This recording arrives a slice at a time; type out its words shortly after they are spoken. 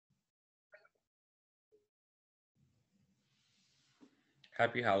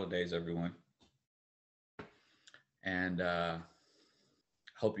Happy holidays, everyone. And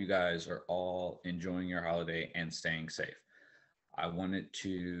hope you guys are all enjoying your holiday and staying safe. I wanted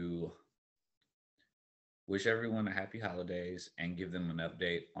to wish everyone a happy holidays and give them an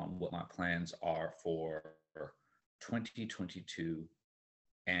update on what my plans are for 2022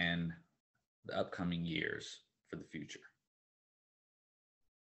 and the upcoming years for the future.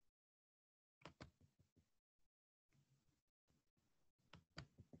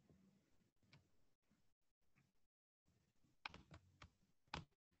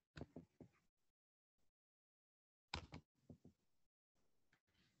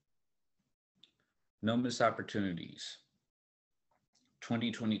 No missed opportunities.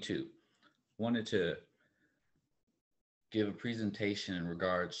 2022. Wanted to give a presentation in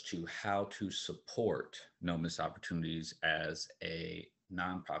regards to how to support No Miss Opportunities as a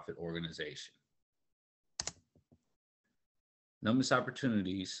nonprofit organization. No Miss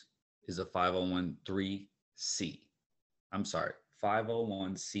Opportunities is a 501c. I'm sorry,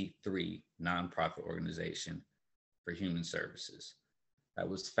 501c3 nonprofit organization for human services that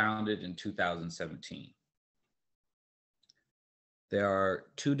was founded in 2017. There are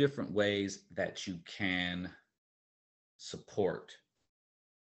two different ways that you can support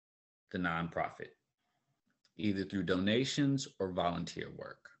the nonprofit, either through donations or volunteer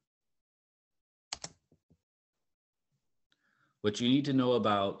work. What you need to know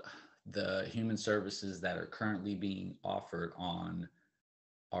about the human services that are currently being offered on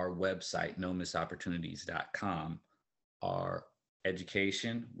our website, nomissopportunities.com, are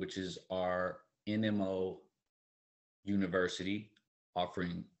education, which is our NMO University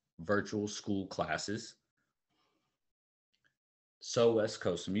offering virtual school classes. So West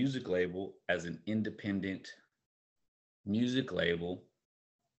Coast Music Label as an independent music label.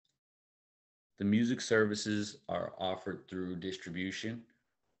 The music services are offered through distribution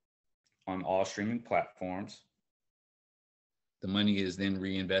on all streaming platforms. The money is then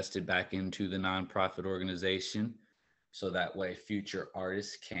reinvested back into the nonprofit organization so that way future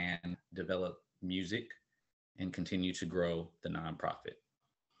artists can develop music and continue to grow the nonprofit,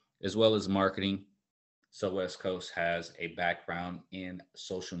 as well as marketing. So West Coast has a background in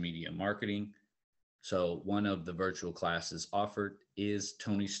social media marketing. So one of the virtual classes offered is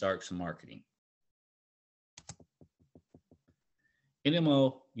Tony Stark's marketing.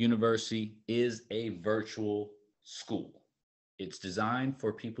 NMO University is a virtual school. It's designed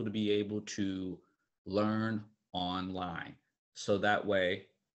for people to be able to learn online. So that way,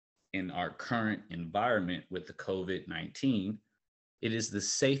 in our current environment with the COVID-19, it is the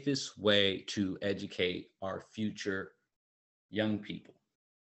safest way to educate our future young people,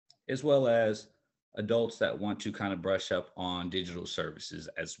 as well as adults that want to kind of brush up on digital services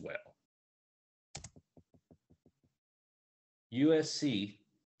as well. USC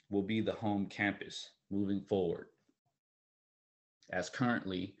will be the home campus moving forward, as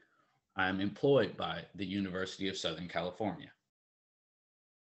currently I'm employed by the University of Southern California.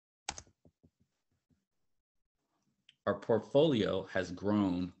 Our portfolio has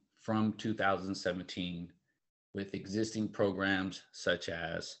grown from 2017 with existing programs such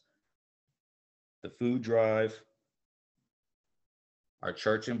as the food drive, our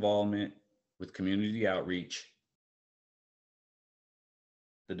church involvement with community outreach,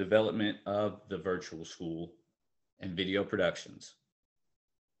 the development of the virtual school and video productions,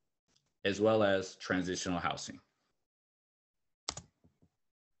 as well as transitional housing.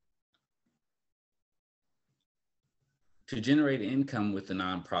 To generate income with the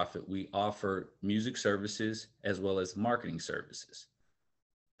nonprofit, we offer music services as well as marketing services.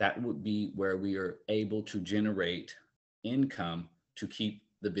 That would be where we are able to generate income to keep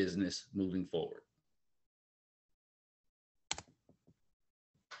the business moving forward.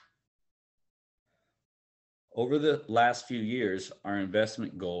 Over the last few years, our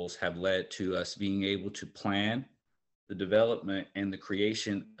investment goals have led to us being able to plan the development and the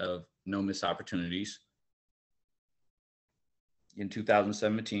creation of No Miss Opportunities in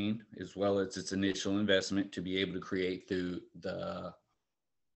 2017, as well as its initial investment to be able to create through the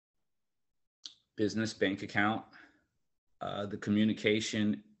business bank account, the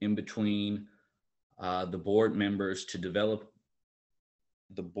communication in between the board members to develop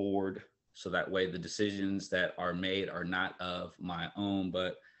the board so that way the decisions that are made are not of my own,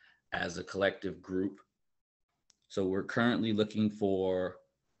 but as a collective group. So we're currently looking for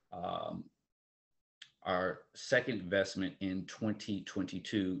our second investment in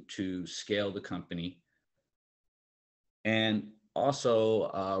 2022 to scale the company, and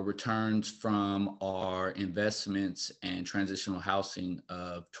also returns from our investments and transitional housing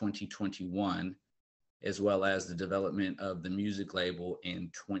of 2021 as well as the development of the music label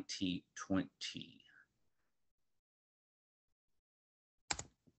in 2020.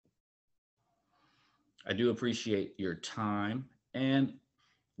 I do appreciate your time and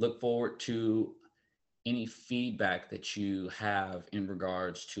look forward to any feedback that you have in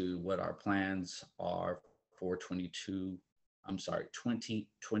regards to what our plans are for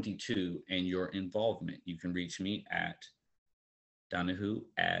 2022 and your involvement. You can reach me at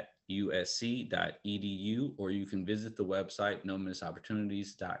donahue@usc.edu, or you can visit the website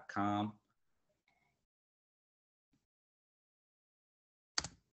nomisopportunities.com.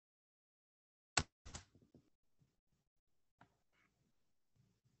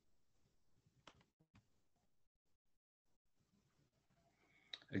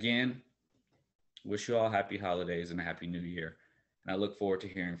 Again, wish you all happy holidays and a happy new year. And I look forward to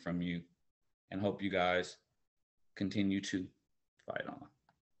hearing from you and hope you guys continue to fight on.